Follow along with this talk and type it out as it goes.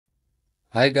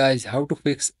Hi guys, how to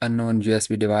fix unknown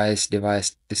USB device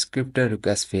descriptor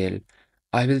request fail.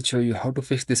 I will show you how to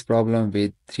fix this problem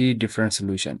with three different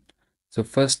solutions. So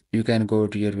first you can go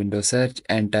to your Windows search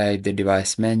and type the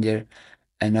device manager,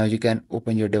 and now you can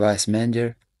open your device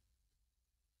manager.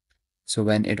 So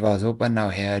when it was open, now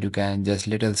here you can just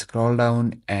little scroll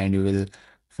down and you will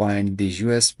find the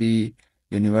USB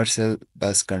universal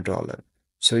bus controller.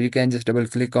 So you can just double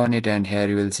click on it and here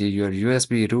you will see your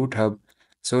USB root hub.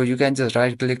 So you can just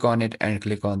right click on it and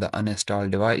click on the uninstall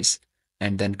device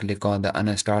and then click on the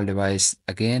uninstall device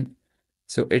again.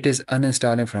 So it is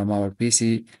uninstalling from our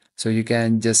PC. So you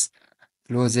can just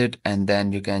close it and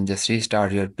then you can just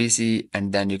restart your PC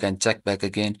and then you can check back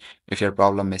again if your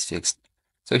problem is fixed.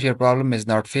 So if your problem is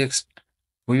not fixed,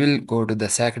 we will go to the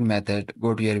second method,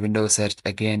 go to your Windows search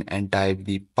again and type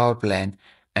the power plan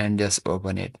and just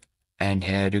open it. And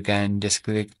here you can just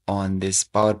click on this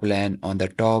power plan on the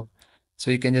top. So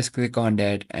you can just click on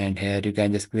that and here you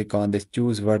can just click on this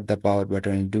choose what the power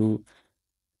button do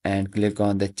and click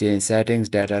on the change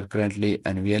settings that are currently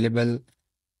unavailable,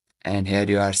 and here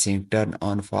you are seeing turn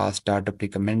on fast startup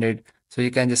recommended. So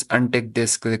you can just untick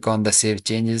this, click on the save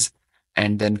changes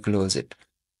and then close it.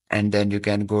 And then you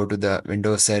can go to the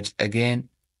Windows search again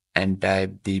and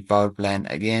type the power plan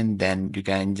again. Then you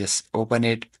can just open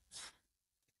it.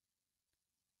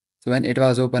 So when it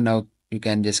was open, now you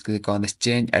can just click on this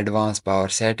change advanced power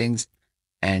settings.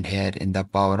 And here in the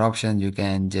power option, you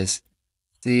can just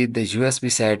see the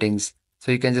USB settings.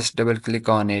 So you can just double click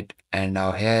on it. And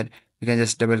now here you can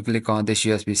just double click on this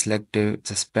USB selective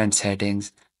suspend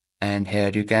settings. And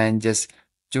here you can just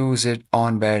choose it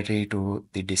on battery to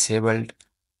the disabled.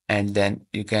 And then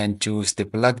you can choose the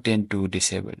plugged in to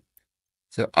disabled.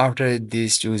 So after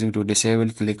this choosing to disable,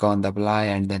 click on the apply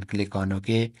and then click on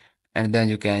OK. And then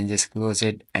you can just close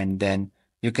it and then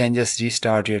you can just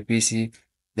restart your PC.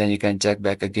 Then you can check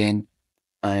back again.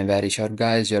 I'm very sure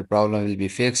guys your problem will be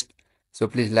fixed. So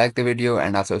please like the video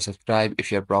and also subscribe if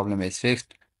your problem is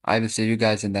fixed. I will see you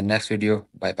guys in the next video.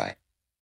 Bye bye.